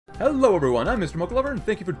Hello everyone, I'm Mr. Mocha Lover, and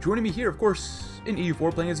thank you for joining me here, of course, in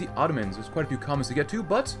EU4 playing as the Ottomans. There's quite a few comments to get to,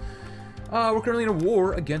 but we're currently in a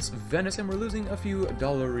war against Venice, and we're losing a few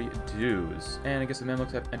dollary dues. And I guess the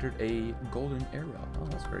Mamluks have entered a golden era. Oh,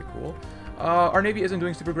 that's very cool. Our navy isn't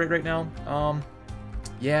doing super great right now.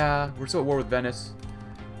 Yeah, we're still at war with Venice,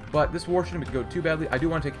 but this war shouldn't go too badly. I do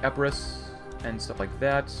want to take Epirus and stuff like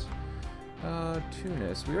that.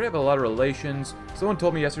 Tunis. We already have a lot of relations. Someone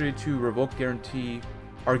told me yesterday to revoke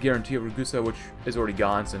our guarantee of Ragusa, which is already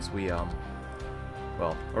gone since we,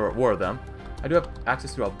 well, or war with them. I do have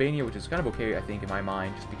access to Albania, which is kind of okay, I think, in my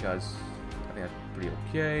mind, just because I think that's pretty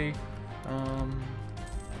okay.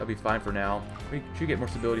 That'll be fine for now. We should get more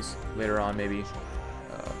stability later on, maybe.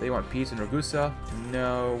 They want peace in Ragusa.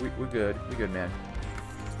 No, we're good. We're good, man.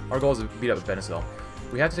 Our goal is to beat up Venice, though.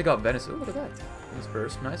 We have to take out Venice. Oh, look at that. Venice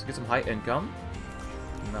first. Nice. Get some high income.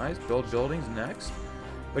 Nice. Build buildings next.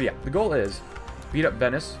 But yeah, the goal is beat up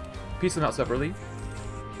Venice, piece them out separately.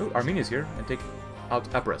 Oh, Armenia's here, and take out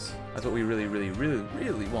Epirus. That's what we really, really, really,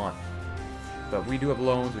 really want. But we do have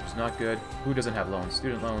loans, which is not good. Who doesn't have loans?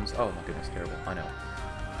 Student loans. Oh my goodness, terrible. I know.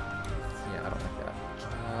 Yeah, I don't like that.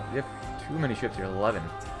 We have too many ships here. 11.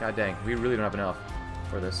 God dang, we really don't have enough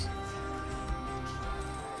for this.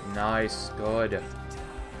 Nice, good.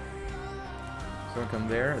 Someone come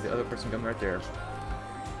there, or the other person come right there.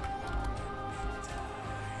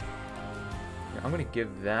 I'm going to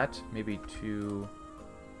give that maybe to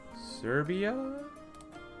Serbia.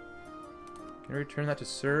 Can I return that to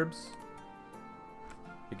Serbs?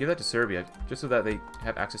 Yeah, give that to Serbia, just so that they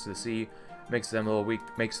have access to the sea. Makes them a little weak,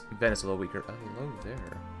 makes Venice a little weaker. Oh, hello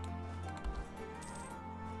there.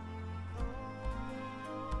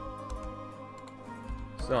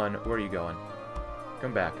 Son, where are you going?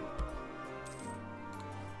 Come back.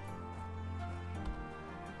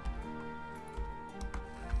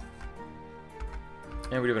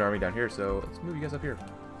 And we do have an army down here, so let's move you guys up here.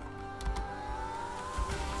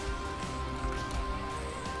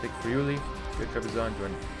 Take Friuli, good Trebizond,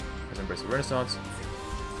 join as Embrace the Renaissance.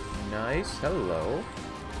 Nice, hello.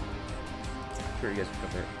 Sure, you guys can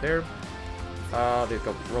come there. They've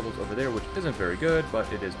got rebels over there, which isn't very good,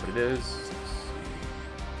 but it is what it is.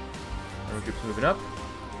 Army troops moving up.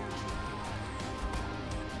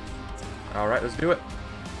 Alright, let's do it.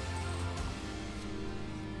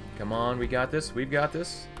 Come on, we got this. We've got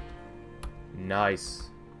this.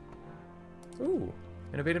 Nice. Ooh,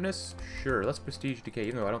 innovativeness? Sure, let's prestige decay,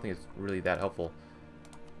 even though I don't think it's really that helpful.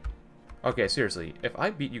 Okay, seriously, if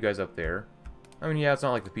I beat you guys up there, I mean, yeah, it's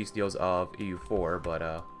not like the peace deals of EU4,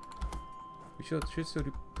 but we should still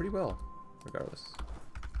do pretty well, regardless.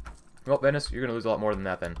 Well, Venice, you're gonna lose a lot more than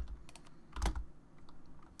that then.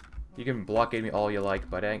 You can blockade me all you like,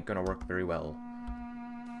 but it ain't gonna work very well.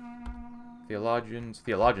 Theologians,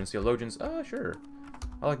 sure.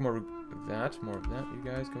 I like more of that, you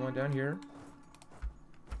guys. Come on down here.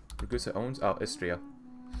 Ragusa owns, Istria.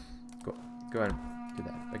 Go ahead and do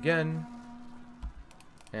that again.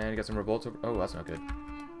 And you got some revolts over, oh, that's not good.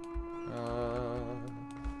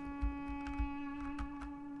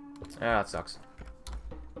 That sucks.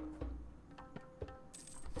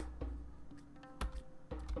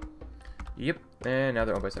 Yep, and now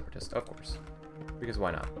they're owned by separatists, of course. Because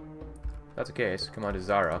why not? That's the case. Come on to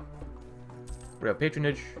Zara. We have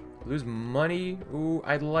patronage. Lose money. Ooh,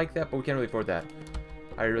 I'd like that, but we can't really afford that.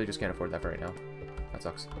 I really just can't afford that for right now. That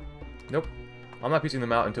sucks. Nope. I'm not piecing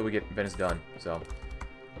them out until we get Venice done, so.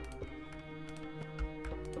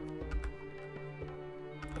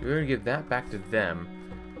 We're going to give that back to them.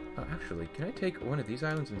 Oh, actually, can I take one of these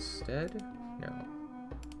islands instead? No.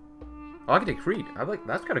 Oh, I can take Crete. I like,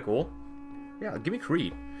 that's kind of cool. Yeah, give me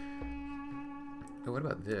Crete. Oh, what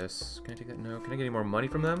about this? Can I take that? No. Can I get any more money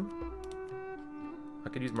from them? I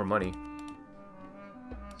could use more money.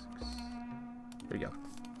 There you go.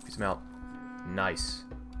 Piece them out. Nice.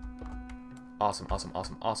 Awesome, awesome,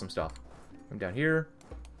 awesome, awesome stuff. Come down here.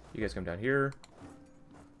 You guys come down here.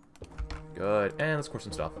 Good. And let's score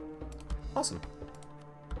some stuff. Awesome.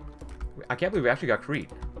 I can't believe we actually got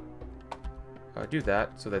Crete. Do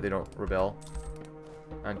that so that they don't rebel.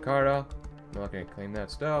 Ankara. I'm not going to claim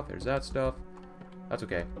that stuff. There's that stuff. That's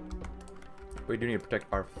okay. We do need to protect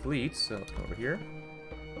our fleets, so let's come over here.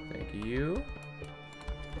 Thank you.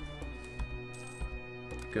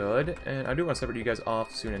 Good. And I do want to separate you guys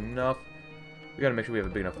off soon enough. We gotta make sure we have a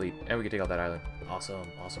big enough fleet, and we can take out that island. Awesome,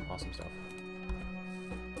 awesome, awesome stuff.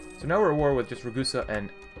 So now we're at war with just Ragusa and...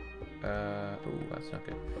 oh, that's not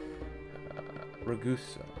good.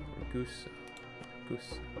 Ragusa.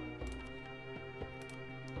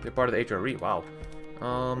 They're part of the HRE, wow.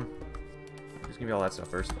 Just give me all that stuff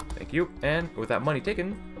first. Thank you. And with that money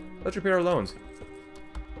taken, let's repair our loans.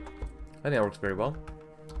 I think that works very well.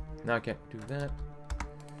 Now I can't do that.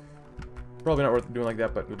 Probably not worth doing like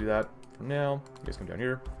that, but we'll do that for now. You guys come down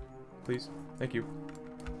here, please. Thank you.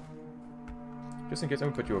 Just in case, I'm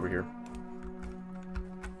gonna put you over here.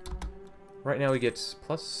 Right now we get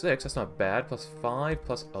 +6, that's not bad. +5,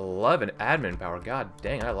 +11 admin power. God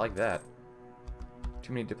dang, I like that.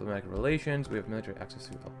 Too many diplomatic relations. We have military access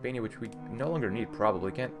to Albania, which we no longer need,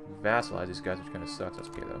 probably. Can't vassalize these guys, which kind of sucks. That's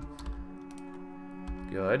okay, though.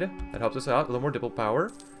 Good. That helps us out. A little more diplo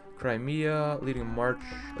power. Crimea, leading a march.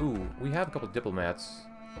 Ooh, we have a couple diplomats.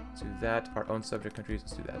 Let's do that. Our own subject countries.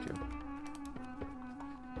 Let's do that, too.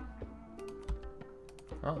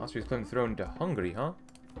 Oh, Austria's claiming the throne to Hungary, huh?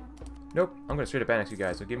 Nope. I'm going to straight up annex you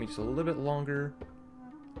guys, so give me just a little bit longer,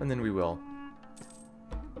 and then we will.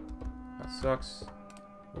 That sucks.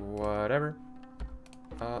 Whatever.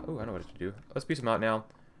 Ooh, I know what to do. Let's piece them out now.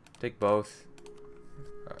 Take both.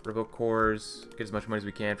 Revoke cores. Get as much money as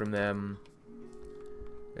we can from them.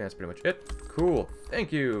 Yeah, that's pretty much it. Cool.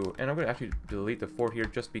 Thank you. And I'm going to actually delete the fort here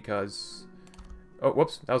just because... Oh,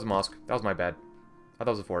 whoops. That was a mosque. That was my bad. I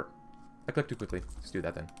thought it was a fort. I clicked too quickly. Let's do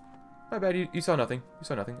that then. My bad. You saw nothing. You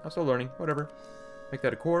saw nothing. I'm still learning. Whatever. Make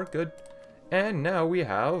that a core. Good. And now we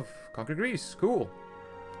have conquered Greece. Cool.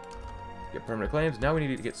 Get permanent claims. Now we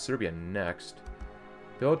need to get Serbia next.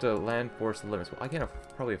 Build a land force limits. Well, I can't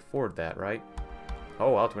probably afford that, right?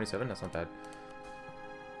 Oh, wow, 27? That's not bad.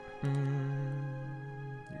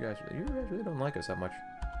 You guys really don't like us that much.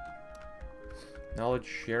 Knowledge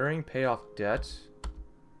sharing. Pay off debt.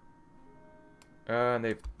 And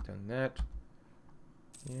they've done that.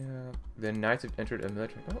 Yeah. The knights have entered a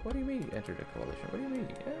military... Oh, what do you mean entered a coalition? What do you mean?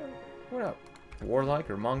 Yeah, what up? Warlike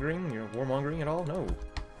or mongering? You're warmongering at all? No.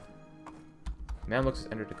 Mamluks has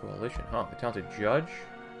entered a coalition. Huh. The talented judge?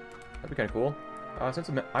 That'd be kind of cool.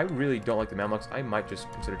 Since I really don't like the Mamluks, I might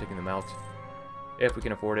just consider taking them out. If we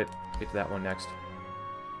can afford it. Get to that one next.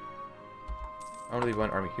 I don't leave one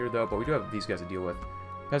army here, though, but we do have these guys to deal with.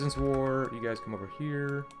 Peasants' War. You guys come over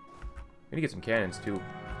here. We need to get some cannons, too.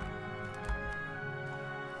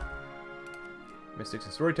 Mystics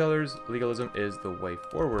and storytellers. Legalism is the way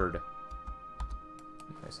forward.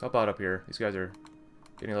 Nice. Help out up here. These guys are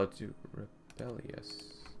getting a little too rebellious.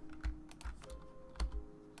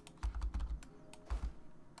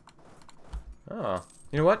 Ah.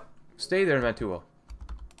 You know what? Stay there, Mantua.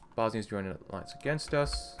 Bosnia's joined an alliance against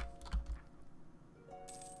us.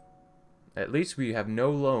 At least we have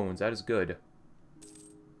no loans. That is good.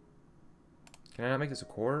 Can I not make this a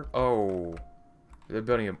core? Oh. They're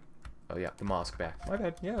building a... Oh, yeah. The mosque back. My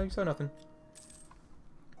bad. Yeah, you saw nothing.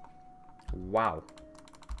 Wow.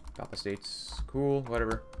 Papa States. Cool.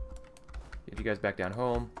 Whatever. Get you guys back down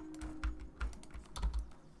home.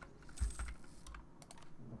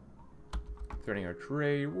 Threatening our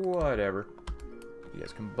trade. Whatever. You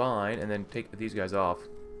guys combine and then take these guys off.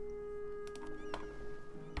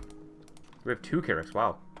 We have 2 carracks.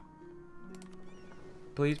 Wow.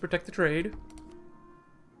 Please protect the trade.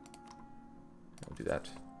 I'll do that.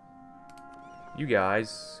 You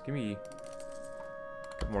guys, give me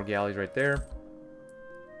a couple more galleys right there.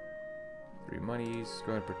 3 monies.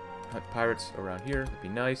 Go ahead and hunt pirates around here. That'd be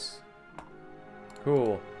nice.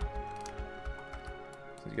 Cool.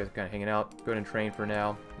 Since you guys are kind of hanging out, go ahead and train for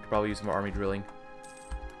now. We could probably use some more army drilling.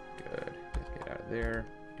 Good. Let's get out of there.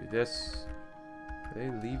 Do this. Are they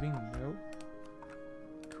leaving? Nope.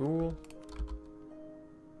 Cool.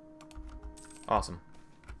 Awesome.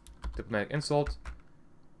 Diplomatic insult.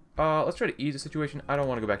 Let's try to ease the situation. I don't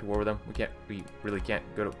want to go back to war with them. We really can't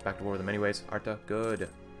go back to war with them anyways. Arta, good.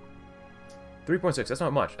 3.6, that's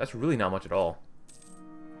not much. That's really not much at all.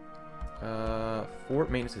 Fort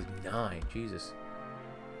maintenance is 9. Jesus.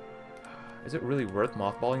 Is it really worth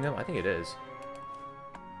mothballing them? I think it is.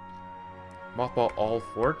 Mothball all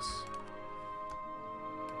forts?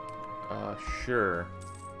 Sure.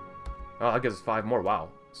 Oh, I guess it's 5 more. Wow.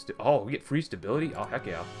 Oh, we get free stability? Oh, heck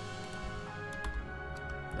yeah.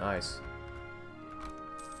 Nice.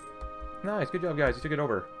 Nice. Good job, guys. You took it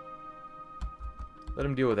over. Let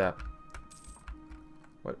him deal with that.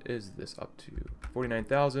 What is this up to?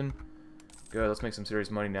 49,000. Good. Let's make some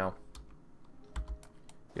serious money now.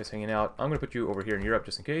 You guys hanging out. I'm going to put you over here in Europe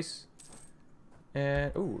just in case.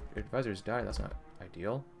 And, ooh, your advisors died. That's not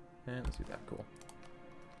ideal. And let's do that. Cool.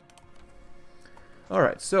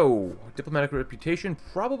 Alright, so, diplomatic reputation,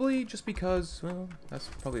 probably just because, well, that's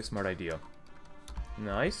probably a smart idea.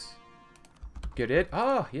 Nice. Get it?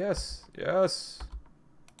 Ah, yes, yes.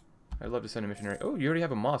 I'd love to send a missionary. Oh, you already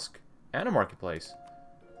have a mosque and a marketplace.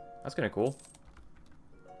 That's kind of cool.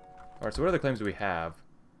 Alright, so what other claims do we have?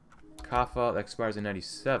 Kaffa, that expires in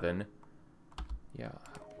 97. Yeah,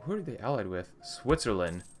 who are they allied with?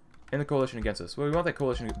 Switzerland. And the coalition against us. Well, we want that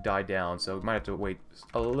coalition to die down, so we might have to wait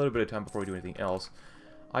a little bit of time before we do anything else.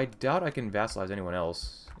 I doubt I can vassalize anyone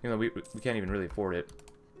else. You know, we can't even really afford it.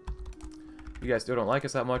 You guys still don't like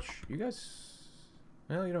us that much. You guys...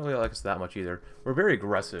 Well, you don't really like us that much either. We're very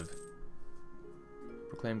aggressive.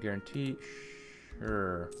 Proclaim guarantee.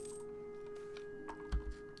 Sure.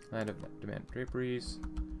 Land of demand draperies.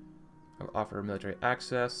 Offer military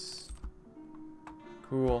access.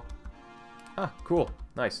 Cool. Ah, cool.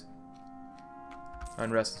 Nice.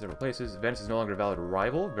 Unrest in several places. Venice is no longer a valid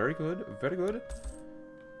rival. Very good. Very good.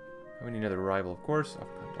 We need another rival, of course.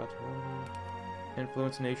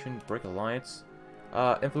 Influence nation. Break alliance.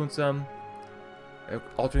 Influence them.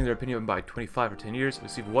 Altering their opinion by 25 for 10 years.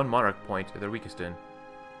 Receive 1 monarch point if they're weakest in.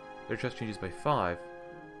 Their trust changes by 5.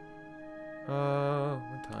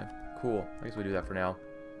 1 time. Cool. I guess we'll do that for now.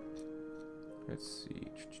 Let's see.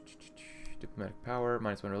 Diplomatic power.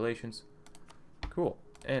 -1 relations. Cool.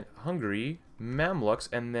 And Hungary. Mamluks.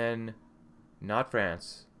 And then... Not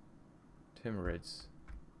France. Timurids.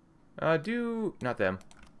 Do... Not them.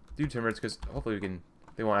 Do Timurids, because hopefully we can...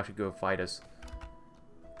 They won't actually go fight us.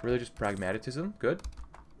 Religious pragmatism. Good.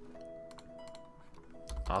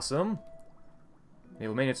 Awesome.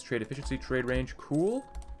 Naval maintenance, trade efficiency, trade range. Cool.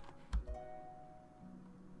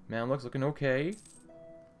 Mamluks looking okay.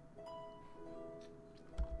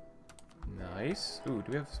 Nice. Ooh,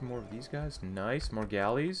 do we have some more of these guys? Nice. More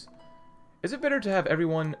galleys. Is it better to have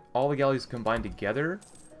everyone, all the galleys combined together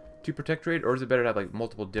to protect trade, or is it better to have, like,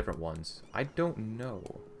 multiple different ones? I don't know.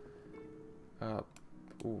 Ooh,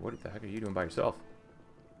 what the heck are you doing by yourself?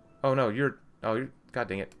 Oh, no, you're... Oh, you're... God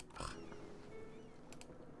dang it. Ugh.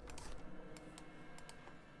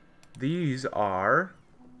 These are...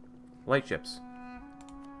 light ships.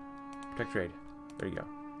 Protect trade. There you go.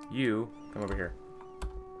 You, come over here.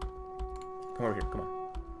 Come over here, come on.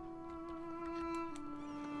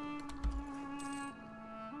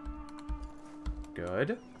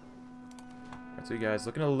 Good. Alright, so you guys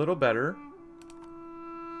looking a little better.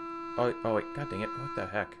 Oh wait, god dang it. What the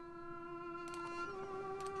heck?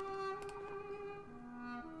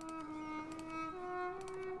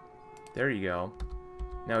 There you go.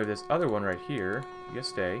 Now we have this other one right here. You guys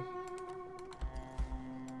stay.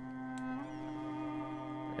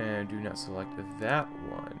 And do not select that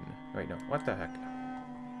one. Wait, no. What the heck?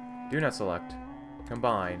 Do not select.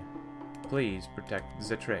 Combine. Please protect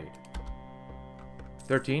the trade.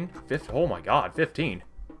 13? 15? Oh my god, 15!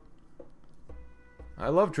 I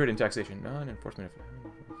love trade and taxation. Non-enforcement.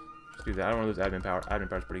 Just do that. I don't want to lose admin power. Admin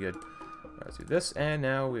power is pretty good. Right, let's do this. And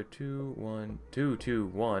now we have 2, 1, 2, 2,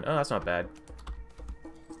 1. Oh, that's not bad.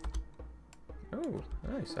 Oh,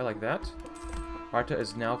 nice. I like that. Arta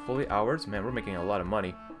is now fully ours. Man, we're making a lot of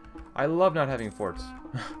money. I love not having forts.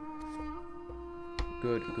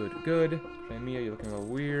 Good, good, good. Crimea, you're looking a little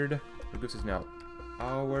weird. Ragus is now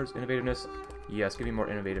ours. Innovativeness. Yes, give me more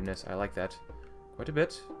innovativeness. I like that. Quite a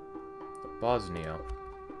bit. Bosnia.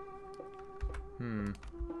 Let's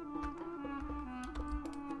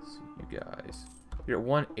see, you guys. You're at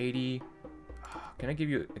 180. Can I give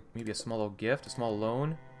you maybe a small little gift? A small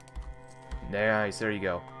loan? Nice, there you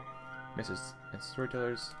go. Mrs. and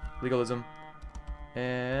Storytellers. Legalism.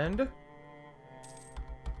 And...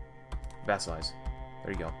 Vassalize.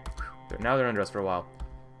 There you go. Now they're under us for a while.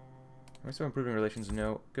 Am I still improving relations?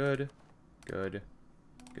 No. Good. Good.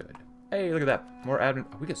 Good. Hey, look at that. More admin.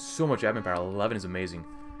 Oh, we get so much admin power. 11 is amazing.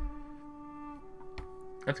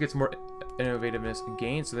 Let's get some more innovativeness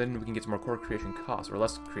gains, so then we can get some more core creation costs, or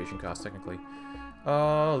less creation costs, technically.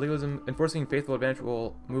 Legalism. Enforcing faithful advantage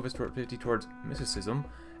will move us toward 50 towards mysticism,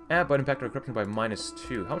 but impact our corruption by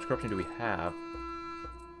 -2. How much corruption do we have?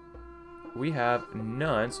 We have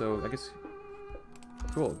none, so I guess...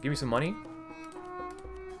 Cool. Give me some money.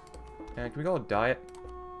 And can we go diet?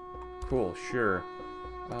 Cool, sure.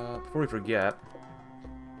 Before we forget,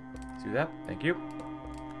 let's do that. Thank you.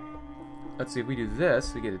 Let's see, if we do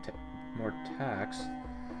this, we get more tax.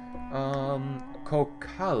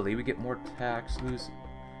 Kokali, we get more tax. Lose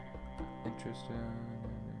interest.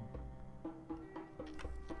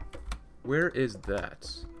 Where is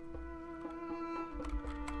that?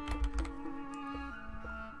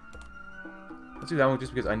 Let's do that one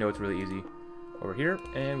just because I know it's really easy. Over here,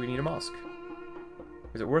 and we need a mosque.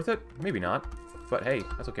 Is it worth it? Maybe not. But hey,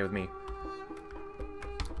 that's okay with me.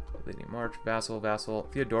 Leading March, Vassal, Vassal.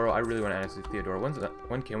 Theodoro, I really want to annex Theodoro.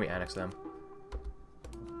 When can we annex them?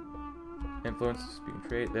 Influence, speaking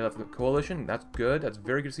trade. They left the coalition. That's good. That's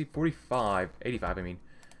very good to see. 45. 85, I mean.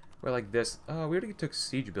 We're like this. We already took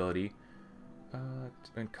siege ability.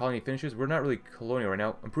 And colony finishes. We're not really colonial right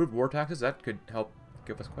now. Improved war taxes. That could help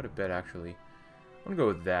give us quite a bit, actually. I'm going to go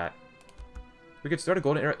with that. We could start a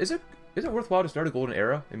golden era. Is it worthwhile to start a golden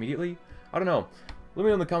era immediately? I don't know. Let me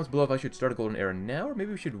know in the comments below if I should start a golden era now, or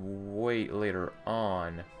maybe we should wait later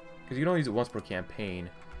on. Because you can only use it once per campaign.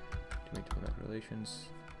 Diplomatic relations.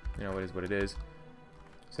 You know, it is what it is.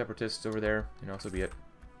 Separatists over there. You know, so be it.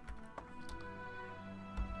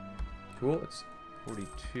 Cool. It's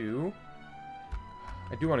 42.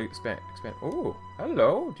 I do want to expand. Oh,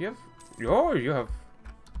 hello. Do you have... Oh, you have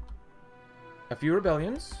a few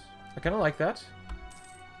rebellions. I kind of like that.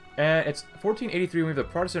 And it's 1483 when we have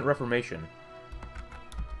the Protestant Reformation.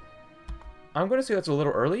 I'm going to say that's a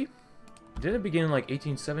little early. Didn't it begin in like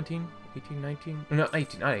 1817? 1819? No,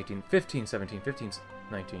 18, not 18. 1517,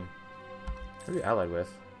 1519. Who are you allied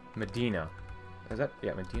with? Medina. Is that...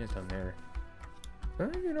 Yeah, Medina's down there.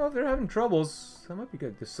 You know, if they're having troubles, that might be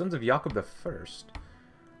good. The Sons of Jacob the First.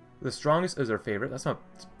 The Strongest is their favorite. That's not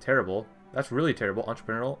terrible. That's really terrible.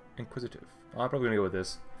 Entrepreneurial, Inquisitive. Oh, I'm probably going to go with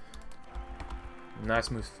this. Nice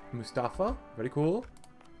Mustafa. Very cool.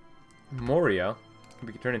 Moria.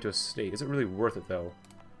 We can turn into a state. Is it really worth it, though?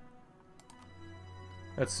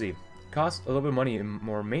 Let's see. Costs a little bit of money and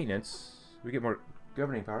more maintenance. We get more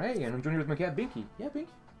governing power. Hey, and I'm joining with my cat, Binky. Yeah, Bink.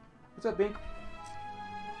 What's up, Bink?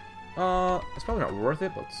 It's probably not worth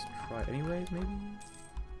it, but let's try it anyways, maybe?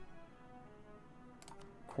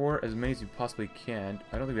 Core as many as you possibly can.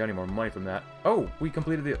 I don't think we have any more money from that. Oh, we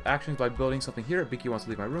completed the actions by building something here. Binky wants to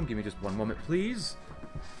leave my room. Give me just one moment, please.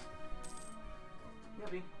 Yeah,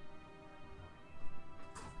 Bink.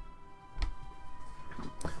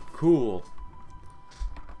 Cool.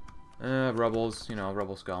 Rebels, you know,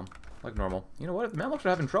 rebel scum. Like normal. You know what? If the Mamluks are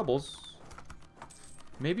having troubles,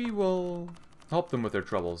 maybe we'll help them with their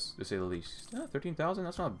troubles, to say the least. Yeah, 13,000?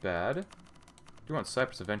 That's not bad. I do want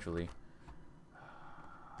Cyprus eventually.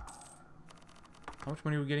 How much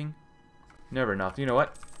money are we getting? Never enough. You know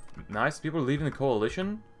what? Nice. People are leaving the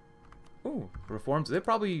coalition. Ooh, reforms. They should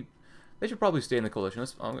probably stay in the coalition.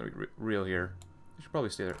 I'm gonna be real here. They should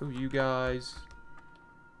probably stay there. Ooh, you guys.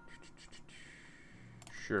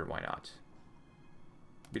 Sure, why not?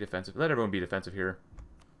 Be defensive. Let everyone be defensive here.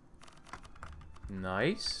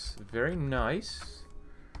 Nice. Very nice.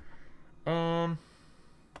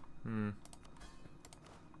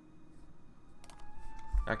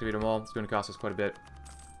 Activate them all. It's going to cost us quite a bit.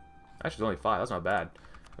 Actually, it's only 5. That's not bad.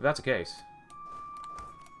 If that's the case.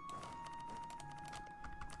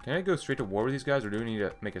 Can I go straight to war with these guys, or do we need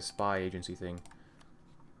to make a spy agency thing?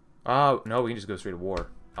 Oh, no, we can just go straight to war.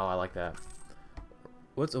 Oh, I like that.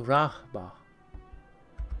 What's Rahba?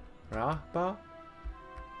 Rahba?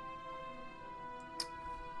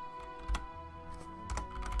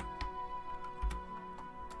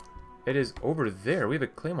 It is over there. We have a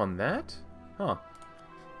claim on that? Huh.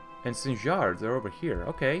 And Sinjar, they're over here.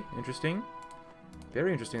 Okay, interesting.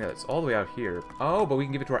 Very interesting that it's all the way out here. Oh, but we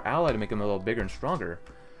can give it to our ally to make them a little bigger and stronger.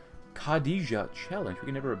 Khadija challenge. We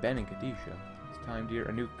can never abandon Khadija. It's time, dear.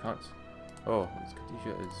 A new cunt. Oh, this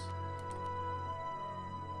Khadija is...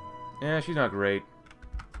 Yeah, she's not great.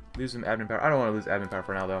 Lose some admin power. I don't want to lose admin power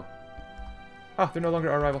for now, though. Oh, they're no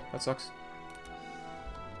longer our rival. That sucks.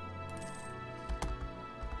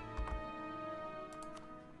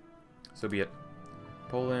 So be it.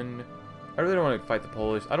 Poland. I really don't want to fight the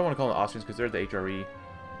Polish. I don't want to call them the Austrians because they're the HRE.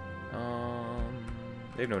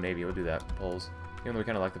 They have no navy. We'll do that. The Poles. Even though we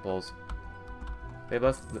kind of like the Poles. They have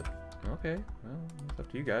less... Okay. Well, it's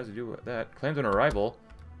up to you guys to do that. Claims on arrival.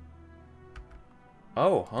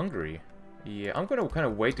 Oh, Hungary. Yeah, I'm going to kind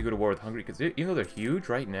of wait to go to war with Hungary because even though they're huge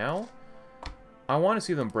right now, I want to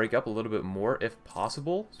see them break up a little bit more if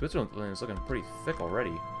possible. Switzerland is looking pretty thick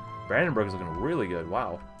already. Brandenburg is looking really good.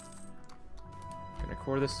 Wow. Gonna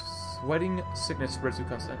core this. Sweating sickness spreads through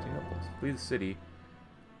Constantinople. Flee the city.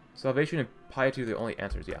 Salvation and piety are the only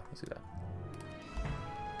answers. Yeah, let's do that.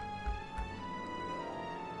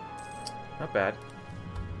 Not bad.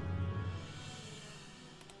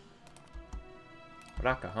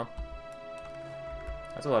 Raqqa, huh?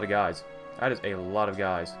 That's a lot of guys. That is a lot of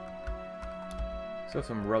guys. Still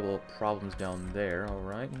some rebel problems down there.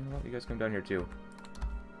 Alright, you know what? You guys come down here too.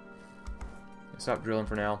 Stop drilling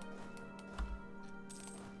for now.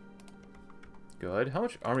 Good. How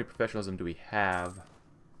much army professionalism do we have?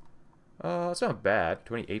 It's not bad.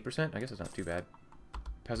 28%? I guess it's not too bad.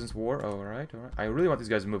 Peasants' War? Alright, alright. I really want these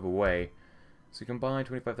guys to move away. So combine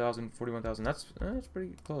 25,000, 41,000. That's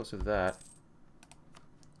pretty close to that.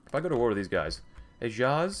 If I go to war with these guys,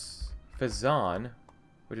 Hejaz, Fezzan,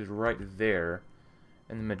 which is right there,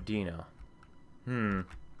 and Medina.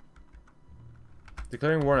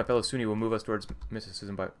 Declaring war on a fellow Sunni will move us towards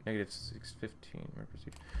mysticism by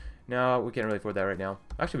 -615. No, we can't really afford that right now.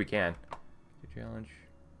 Actually, we can. Challenge.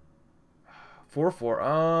 4-4.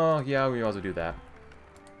 Oh, yeah, we might as well do that.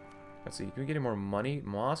 Let's see. Can we get any more money?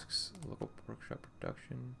 Mosques? Local workshop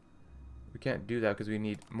production. We can't do that because we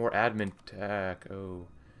need more admin tech. Oh.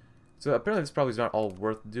 So apparently this probably is not all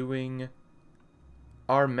worth doing.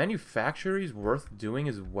 Are manufactories worth doing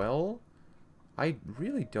as well? I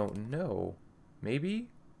really don't know. Maybe?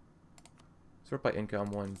 Sort by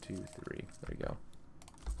income. 1, 2, 3. There we go.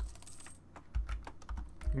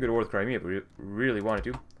 We can go to war with Crimea if we really wanted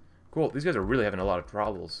to. Cool. These guys are really having a lot of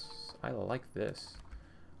troubles. I like this.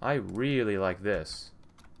 I really like this.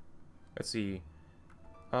 Let's see.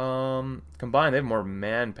 Combined, they have more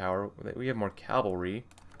manpower. We have more cavalry.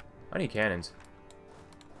 I need cannons.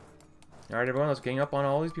 Alright, everyone, let's gang up on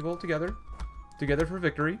all these people together. Together for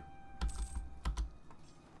victory.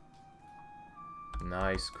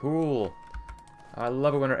 Nice. Cool. I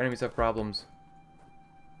love it when our enemies have problems.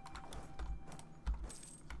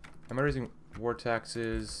 Am I raising war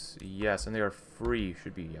taxes? Yes, and they are free.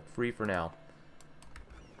 Should be free for now.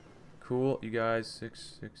 Cool, you guys.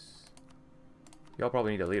 6, 6. Y'all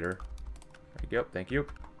probably need a leader. There you go. Thank you.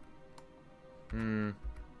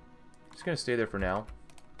 Just gonna stay there for now.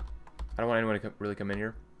 I don't want anyone to really come in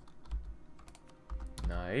here.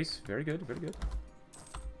 Nice. Very good. Very good.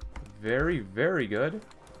 Very, very good.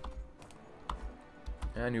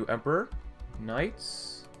 And new emperor.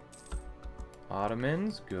 Knights.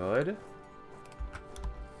 Ottomans. Good.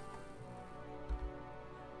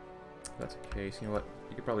 That's the case. You know what?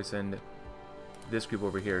 You could probably send this group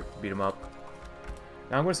over here to beat them up.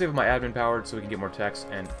 Now I'm going to save up my admin power so we can get more text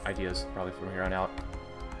and ideas probably from here on out,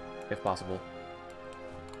 if possible.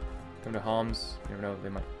 Come to Homs. You never know, they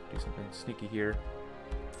might do something sneaky here.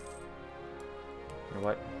 You know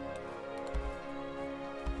what?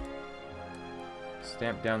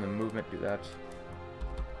 Stamp down the movement, do that.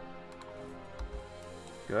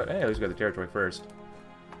 Good. Hey, at least we got the territory first.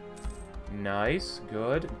 Nice.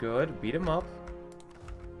 Good, good. Beat him up.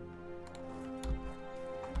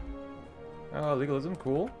 Oh, legalism,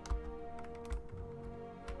 cool.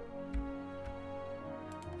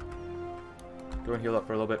 Go and heal up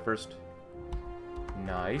for a little bit first.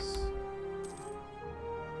 Nice.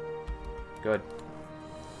 Good.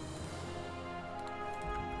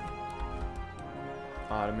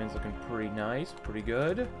 Ottomans looking pretty nice, pretty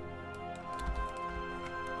good.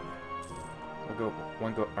 We'll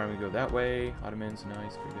go, army go that way. Ottomans,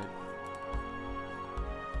 nice, pretty good.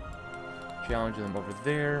 Challenging them over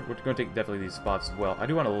there. We're going to take definitely these spots as well. I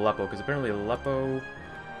do want Aleppo, because apparently Aleppo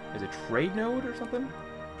is a trade node or something?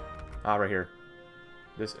 Ah, right here.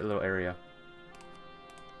 This little area.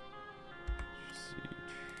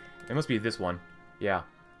 It must be this one. Yeah.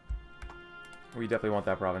 We definitely want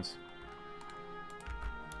that province.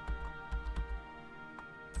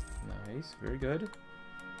 Nice, very good.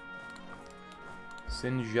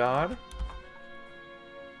 Sinjar.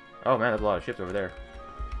 Oh man, there's a lot of ships over there.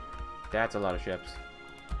 That's a lot of ships.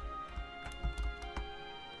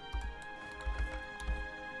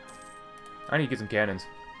 I need to get some cannons.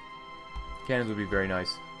 Cannons would be very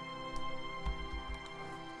nice.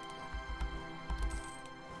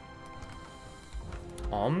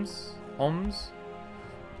 Homs? Homs?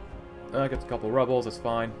 I got a couple of rebels, that's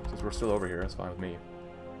fine. Since we're still over here, that's fine with me.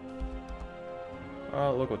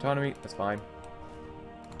 Local autonomy, that's fine.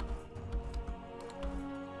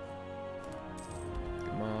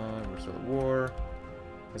 Come on, we're still at war.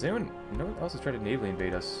 Has anyone... No one else has tried to navally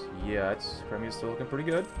invade us yet. Crimea's still looking pretty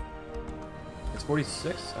good. It's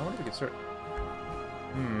 46? I wonder if we could start...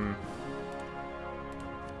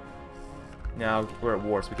 Now, we're at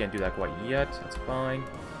war, so we can't do that quite yet. That's fine.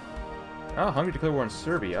 Oh, Hungary declared war on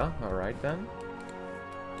Serbia. Alright, then.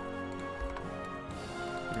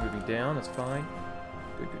 Keep moving down, that's fine.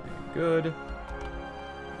 Good, good, good, good.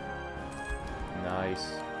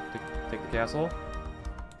 Nice. Take the castle.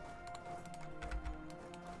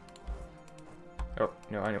 Oh,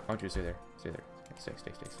 no, I want you to stay there. Stay there. Stay,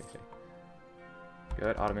 stay, stay, stay, stay.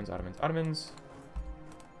 Good. Ottomans, Ottomans, Ottomans.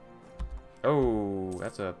 Oh,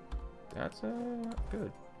 that's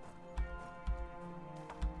good.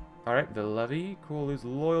 Alright, the levy. Cool, lose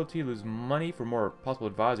loyalty, lose money for more possible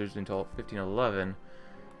advisors until 1511.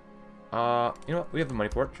 You know what? We have the money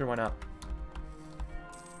for it. Sure, why not?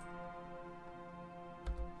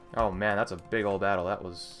 Oh man, that's a big old battle. That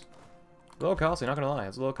was a little costly, not gonna lie.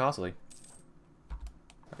 It's a little costly.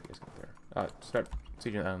 How do you guys get there? Start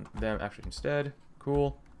sieging them actually instead.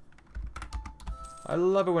 Cool. I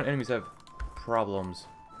love it when enemies have problems.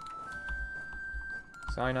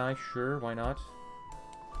 Sinai, sure, why not?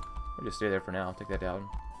 We'll just stay there for now. Take that down.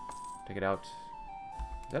 Take it out.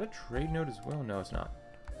 Is that a trade node as well? No, it's not.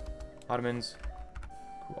 Ottomans.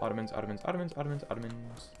 Cool. Ottomans, Ottomans, Ottomans, Ottomans,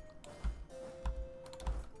 Ottomans.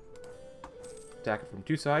 Attack it from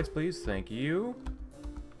 2 sides, please. Thank you.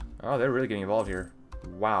 Oh, they're really getting involved here.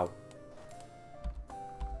 Wow.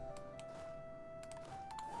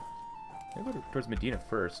 Maybe go towards Medina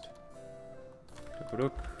first.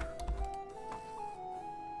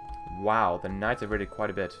 Wow, the Knights have raided quite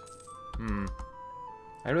a bit.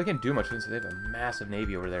 I really can't do much since they have a massive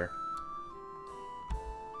navy over there.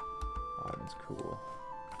 Ottoman's cool.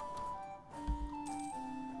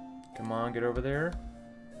 Come on, get over there.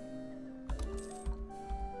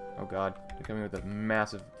 Oh god, they're coming with a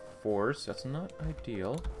massive force. That's not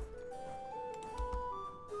ideal.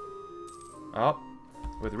 Oh,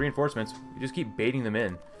 with reinforcements, we just keep baiting them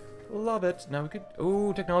in. Love it. Now we could...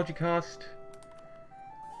 Ooh, technology cost.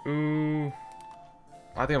 Ooh.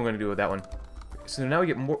 I think I'm going to do it with that one. So now we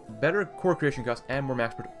get better core creation costs and more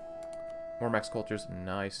max cultures.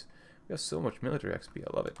 Nice. We have so much military XP.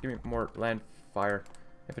 I love it. Give me more land fire,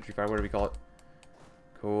 infantry fire, whatever we call it.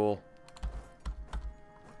 Cool.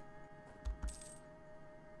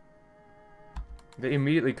 They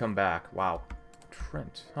immediately come back. Wow.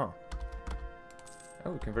 Trent, huh?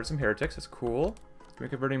 Oh, we converted some heretics. That's cool. Can we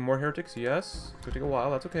convert any more heretics? Yes. It's going to take a while.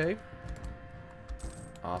 That's okay.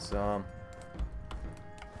 Awesome.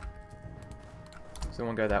 So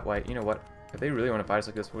one guy that way. You know what? If they really want to fight us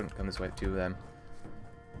like this, we're going to come this way too, then.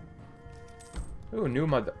 Ooh, new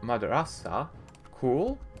madrasa.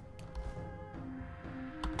 Cool.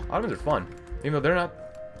 Ottomans are fun. Even though they're not,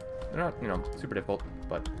 you know, super difficult,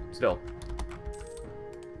 but still.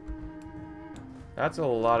 That's a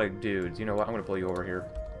lot of dudes. You know what? I'm going to pull you over here.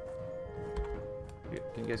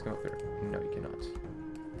 Can you guys come up here? No, you cannot.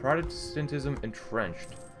 Protestantism entrenched.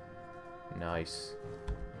 Nice.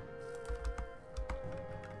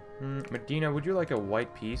 Medina, would you like a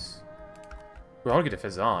white piece? Well, I want to get to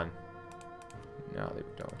Fezan. No, they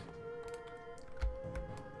don't.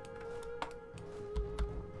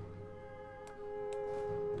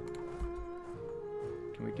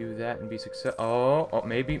 Can we do that and be success? Oh,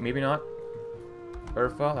 maybe not.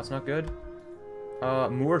 Urfa, that's not good.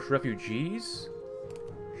 Moorish refugees?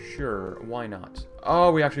 Sure, why not?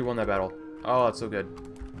 Oh, we actually won that battle. Oh, that's so good.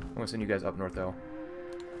 I'm gonna send you guys up north, though.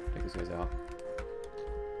 Take these guys out.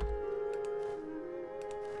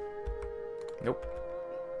 Nope.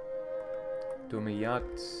 Dumiyat.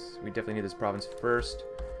 We definitely need this province first.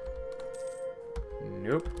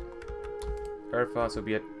 Nope. Urfa, so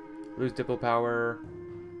be it. Lose diplo power.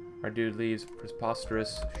 Our dude leaves.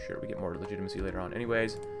 Preposterous. Sure, we get more legitimacy later on.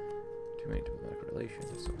 Anyways. Too many diplomatic relations.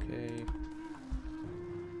 That's okay.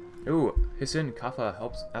 Ooh, Hisin Kafa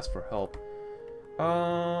helps. Ask for help.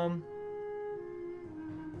 I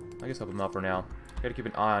guess help him out for now. Gotta keep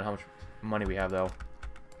an eye on how much money we have, though.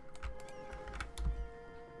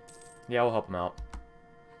 Yeah, we'll help him out.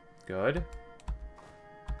 Good.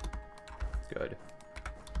 Good.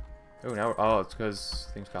 Oh, now we're... Oh, it's because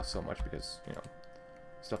things cost so much because, you know,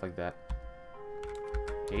 stuff like that.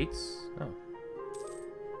 Gates? Oh.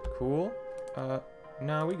 Cool.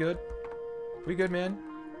 No, we good. We good, man.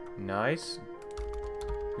 Nice.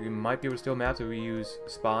 We might be able to steal maps if we use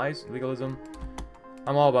spies. Legalism.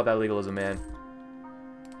 I'm all about that legalism, man.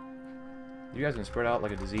 You guys can spread out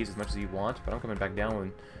like a disease as much as you want, but I'm coming back down and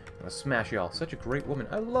I'm gonna smash y'all. Such a great woman.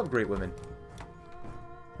 I love great women.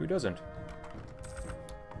 Who doesn't?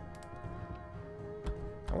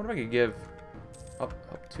 I wonder if I could give help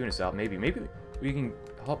Tunis out. Maybe we can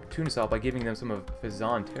help Tunis out by giving them some of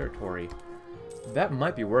Fezan territory. That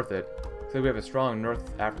might be worth it. So we have a strong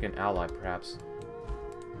North African ally, perhaps.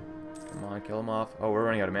 Come on, kill him off. Oh, we're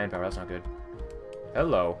running out of manpower. That's not good.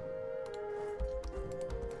 Hello.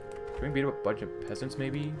 Can we beat up a bunch of peasants,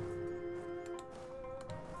 maybe?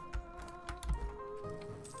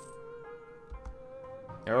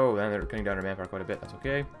 Oh, then they're cutting down our manpower quite a bit. That's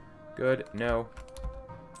okay. Good. No.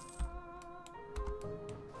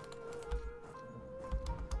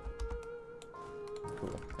 Cool.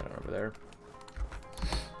 Head on over there.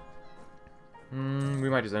 We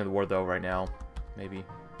might just end the war, though, right now. Maybe.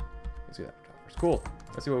 Let's do that first. Cool.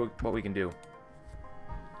 Let's see what we can do.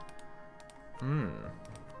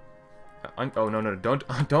 Oh, no.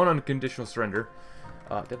 Don't unconditional surrender.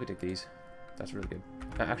 Definitely take these. That's really good.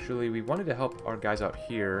 Actually, we wanted to help our guys out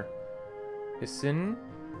here. Hisin.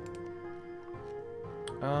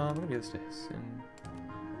 I'm gonna give this to Hisin.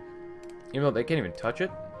 Even though they can't even touch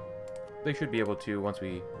it, they should be able to once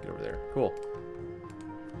we get over there. Cool.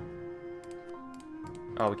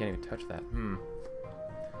 Oh, we can't even touch that.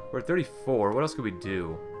 We're at 34. What else could we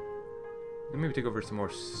do? Maybe take over some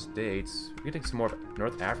more states. We could take some more of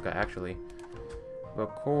North Africa, actually. Well,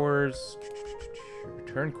 cores.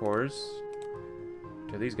 Return cores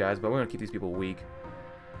to these guys, but we want to keep these people weak.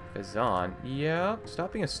 Kazan. Yeah,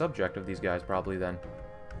 stop being a subject of these guys, probably, then.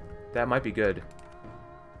 That might be good.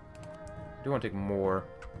 I do want to take more.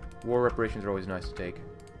 War reparations are always nice to take.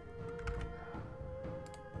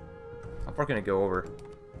 How far can it go over?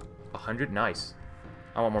 100? Nice.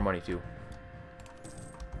 I want more money, too.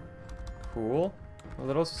 Cool. A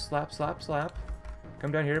little slap, slap, slap.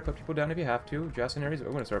 Come down here, put people down if you have to. Jacenaries. We're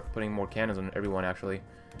going to start putting more cannons on everyone, actually.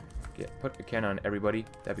 Put a cannon on everybody.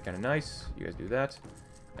 That'd be kind of nice. You guys do that.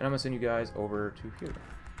 And I'm going to send you guys over to here.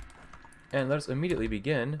 And let us immediately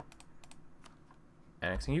begin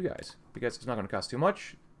annexing you guys. Because it's not going to cost too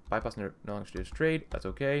much. Bypass no longer to trade. That's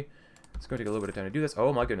okay. It's going to take a little bit of time to do this.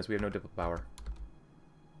 Oh my goodness, we have no diplo power.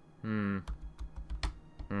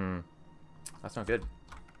 That's not good.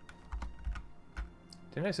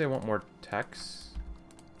 Didn't I say I want more tax?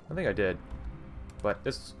 I think I did. But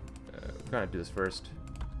this... we're going to do this first.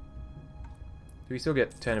 Do we still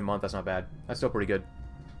get 10 a month? That's not bad. That's still pretty good.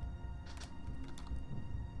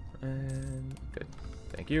 And... good.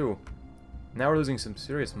 Thank you. Now we're losing some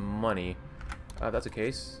serious money. That's a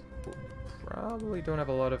case. We'll probably don't have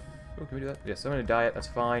a lot of... oh, can we do that? Yes, I'm going to diet. That's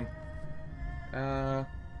fine. I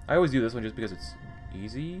always do this one just because it's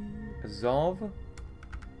easy. Azov.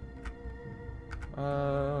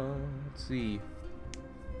 Let's see.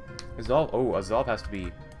 Azov. Oh, Azov has to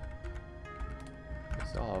be...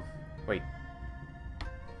 Azov. Wait.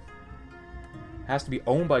 Has to be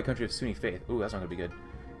owned by a country of Sunni faith. Ooh, that's not going to be good.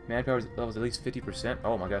 Manpower levels at least 50%.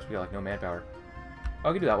 Oh my gosh, we got like no manpower. Oh,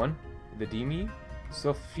 I can do that one. The Demi.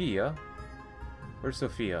 Sofia. Where's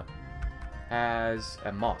Sofia? Has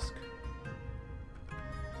a mosque.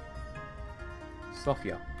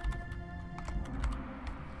 Sofia.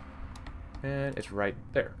 And it's right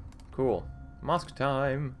there. Cool. Mosque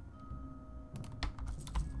time.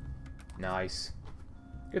 Nice.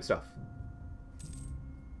 Good stuff.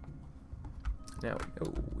 Now,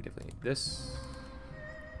 oh, we definitely need this.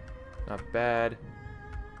 Not bad.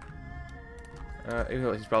 Even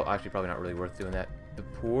though it's probably not really worth doing that. The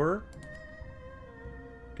poor.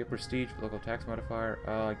 Get prestige, local tax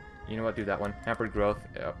modifier. You know what? Do that one. Hampered growth.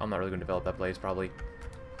 I'm not really going to develop that place, probably.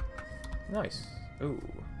 Nice. Ooh.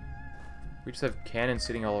 We just have cannons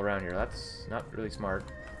sitting all around here. That's not really smart.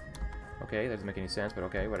 Okay, that doesn't make any sense, but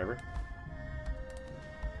okay, whatever.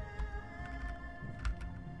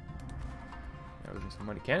 Now losing some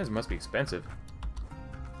money. Cannons must be expensive.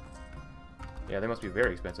 Yeah, they must be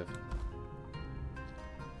very expensive.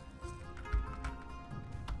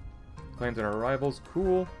 Claims on our rivals.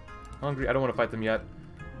 Cool. Hungry. I don't want to fight them yet.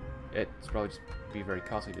 It's probably just be very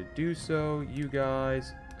costly to do so. You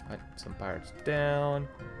guys. Hunt some pirates down.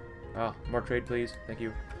 Ah, more trade, please. Thank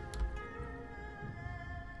you.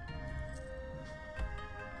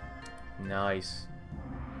 Nice.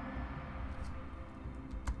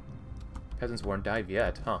 Peasants won't dive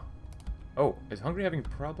yet, huh? Oh, is Hungary having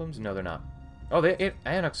problems? No, they're not. Oh, they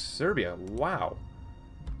annexed Serbia. Wow.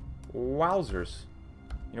 Wowzers.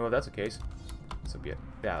 You know what? That's the case. Serbia.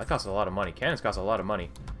 Yeah, that costs a lot of money. Cannons cost a lot of money.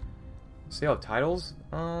 Sale of titles?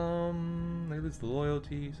 Maybe it's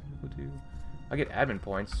loyalty. I get admin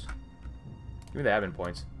points. Give me the admin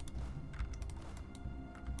points.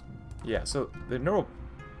 Yeah, so the normal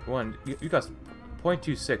one, you cost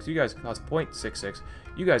 0.26. You guys cost 0.66.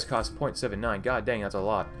 You guys cost 0.79. God dang, that's a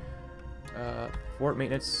lot. Fort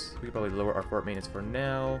maintenance. We could probably lower our fort maintenance for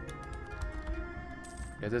now.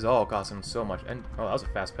 Yeah, this all costs them so much. And oh, that was a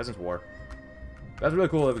fast peasants war. That's really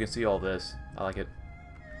cool that we can see all this. I like it.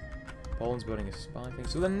 Poland's building a spy thing.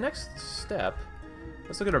 So the next step,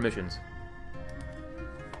 let's look at our missions.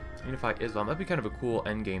 Unify Islam. That'd be kind of a cool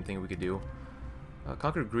endgame thing we could do.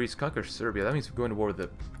 Conquer Greece, conquer Serbia. That means we're going to war with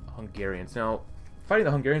the Hungarians. Now, fighting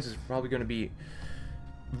the Hungarians is probably going to be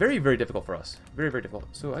very, very difficult for us. Very, very difficult.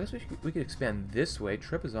 So I guess we could expand this way.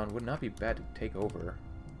 Trebizond would not be bad to take over.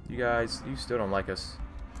 You guys, you still don't like us.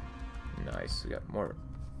 Nice. We got more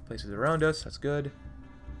places around us. That's good.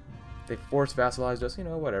 They force vassalized us. You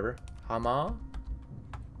know, whatever. Hama.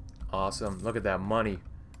 Awesome. Look at that money.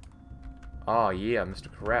 Oh, yeah,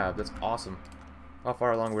 Mr. Crab. That's awesome. How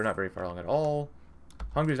far along? We're not very far along at all.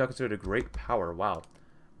 Hungary is now considered a great power. Wow.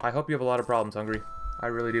 I hope you have a lot of problems, Hungary. I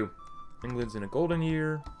really do. England's in a golden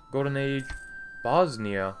age.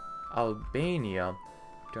 Bosnia, Albania,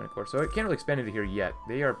 join a course. So I can't really expand into here yet.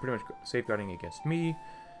 They are pretty much safeguarding against me.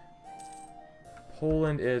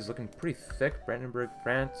 Poland is looking pretty thick. Brandenburg,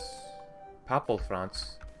 France, Papal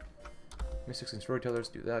France. Mystics and storytellers,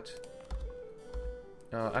 do that.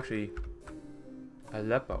 Actually,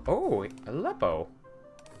 Aleppo. Oh, Aleppo.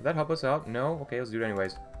 Did that help us out? No? Okay, let's do it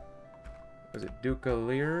anyways. Was it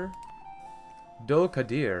Dukalir?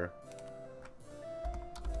 Dulkadir.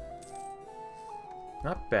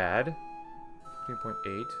 Not bad.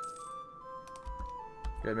 15.8.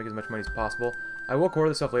 Gotta make as much money as possible. I will core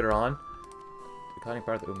this stuff later on. Declining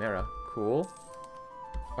part of the Umera. Cool.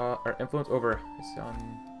 Our influence over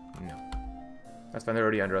Hassan. No. That's fine, they're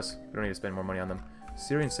already under us. We don't need to spend more money on them.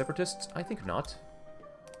 Syrian separatists? I think not.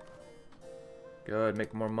 Good,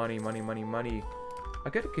 make more money, money. I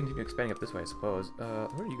gotta continue expanding up this way, I suppose. Where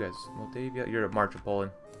are you guys? Moldavia? You're at March of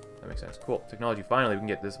Poland. That makes sense. Cool. Technology, finally, we can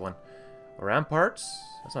get this one. Ramparts?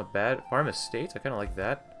 That's not bad. Farm estates? I kind of like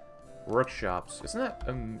that. Workshops. Isn't that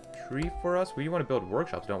a tree for us? We want to build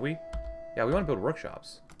workshops, don't we? Yeah, we want to build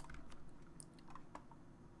workshops.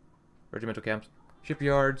 Regimental camps.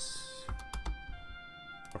 Shipyards.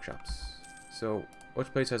 Workshops. So,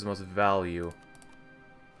 which place has the most value?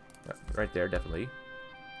 Right there, definitely.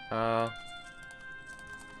 I'm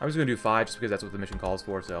just going to do 5 just because that's what the mission calls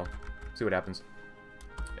for, so see what happens.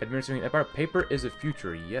 Administering Empire. Paper is the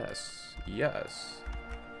future. Yes. Yes.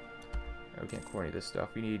 We can't core any of this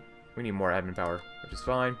stuff. We need more admin power, which is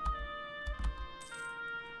fine.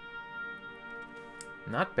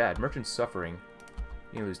 Not bad. Merchant suffering.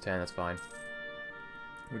 You can lose 10, that's fine.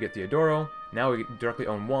 We get Theodoro. Now we directly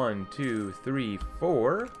own 1, 2, 3,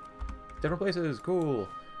 4 different places. Cool.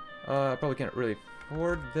 Probably can't really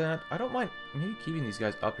afford that. I don't mind maybe keeping these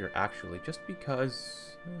guys up here, actually, just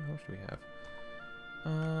because... how much do we have?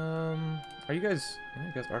 Are you guys...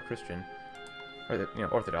 you guys are Christian. Or, you know,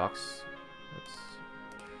 Orthodox. Let's...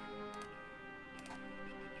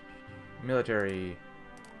 military...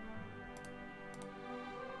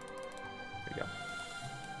 there you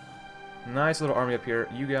go. Nice little army up here.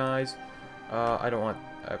 You guys... I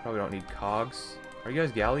probably don't need cogs. Are you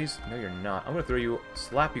guys galleys? No, you're not. I'm gonna throw you...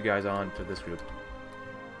 slap you guys on to this group.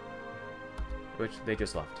 Which they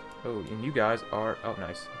just left. Oh, and you guys are... oh,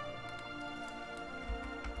 nice.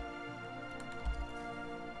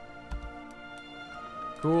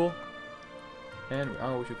 Cool. And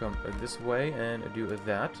we should come this way and do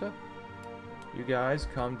that. You guys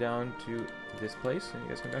come down to this place, and you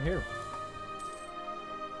guys come down here.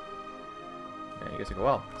 And you guys go,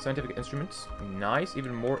 well, scientific instruments, nice,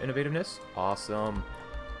 even more innovativeness, awesome.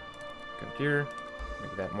 Come here,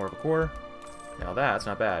 make that more of a core. Now that's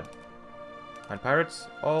not bad. Find pirates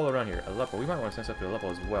all around here. Aleppo, we might want to send stuff to Aleppo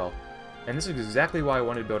as well. And this is exactly why I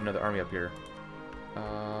wanted to build another army up here.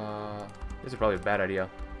 This is probably a bad idea.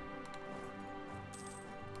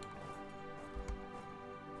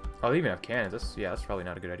 Oh, they even have cannons. Yeah, that's probably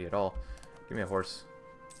not a good idea at all. Give me a horse.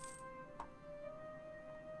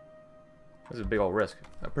 This is a big old risk.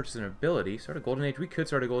 Purchase an ability. Start a golden age. We could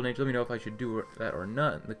start a golden age. Let me know if I should do that or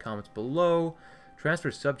not in the comments below. Transfer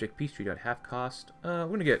subject peace treaty at half cost. We're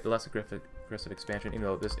going to get less aggressive expansion, even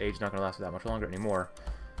though this age is not going to last that much longer anymore.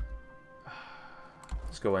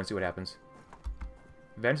 Let's go in and see what happens.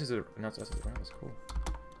 Venice is announced us as a... that's cool.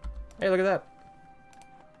 Hey, look at that.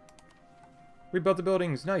 We built the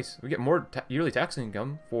buildings. Nice. We get more yearly tax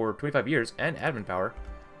income for 25 years and admin power.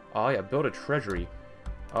 Oh, yeah. Build a treasury.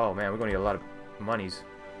 Oh, man. We're going to get a lot of monies.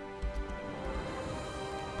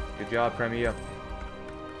 Good job, Crimea.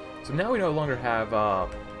 So now we no longer have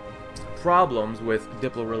problems with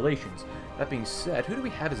diplo relations. That being said, who do we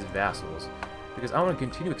have as vassals? Because I want to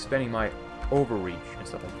continue expanding my overreach and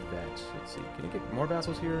stuff like that. Let's see. Can you get more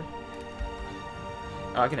vassals here?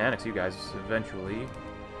 I can annex you guys eventually.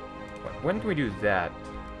 When can we do that?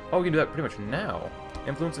 Oh, we can do that pretty much now.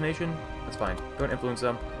 Influence a nation? That's fine. Go and influence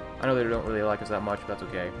them. I know they don't really like us that much, but that's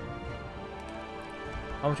okay.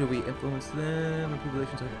 How much will we influence them? Improve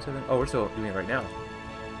relations 7? Oh, we're still doing it right now.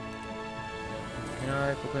 Can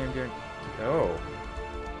I proclaim guarantee? Oh.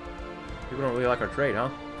 People don't really like our trade, huh?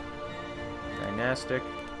 Dynastic.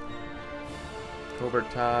 Covert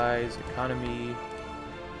ties. Economy.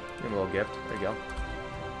 Give them a little gift. There you go.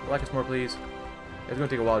 Like us more, please. It's going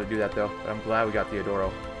to take a while to do that, though. But I'm glad we got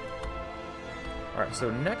Theodoro. Alright,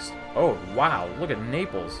 so next... oh, wow. Look at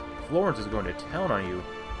Naples. Florence is going to town on you.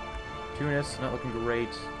 Tunis, not looking great.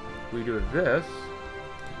 We do this.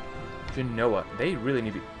 Genoa. They really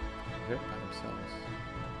need to be... they're by themselves.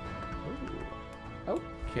 Ooh.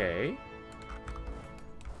 Okay.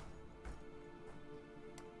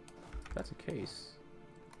 If that's the case.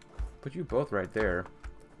 Put you both right there.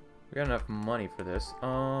 We got enough money for this.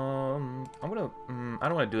 I'm gonna... I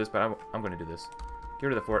don't want to do this, but I'm gonna do this. Get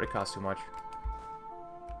rid of the fort. It costs too much.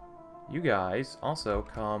 You guys also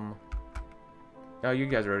come... oh, you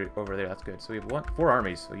guys are already over there. That's good. So we have 4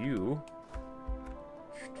 armies. So you...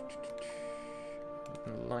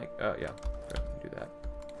 like... yeah. Go ahead and do that.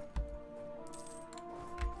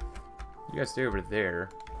 You guys stay over there.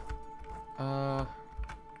 I'm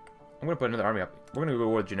gonna put another army up. We're gonna go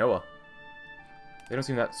with Genoa. They don't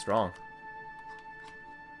seem that strong.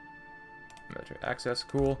 access.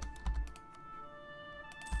 Cool.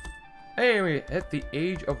 Hey, we hit the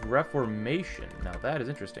Age of Reformation. Now that is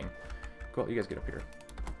interesting. Cool, you guys get up here.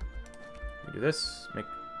 We do this, make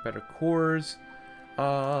better cores.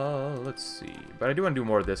 Let's see. But I do want to do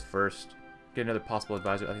more of this first. Get another possible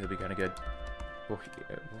advisor. I think that'd be kind of good.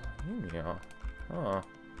 Bohemia. Huh.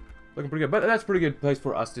 Looking pretty good. But that's a pretty good place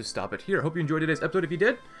for us to stop it here. Hope you enjoyed today's episode. If you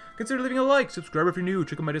did, consider leaving a like. Subscribe if you're new.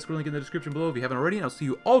 Check out my Discord link in the description below if you haven't already. And I'll see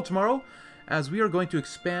you all tomorrow as we are going to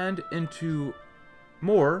expand into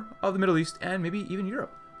more of the Middle East and maybe even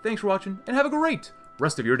Europe. Thanks for watching and have a great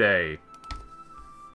rest of your day.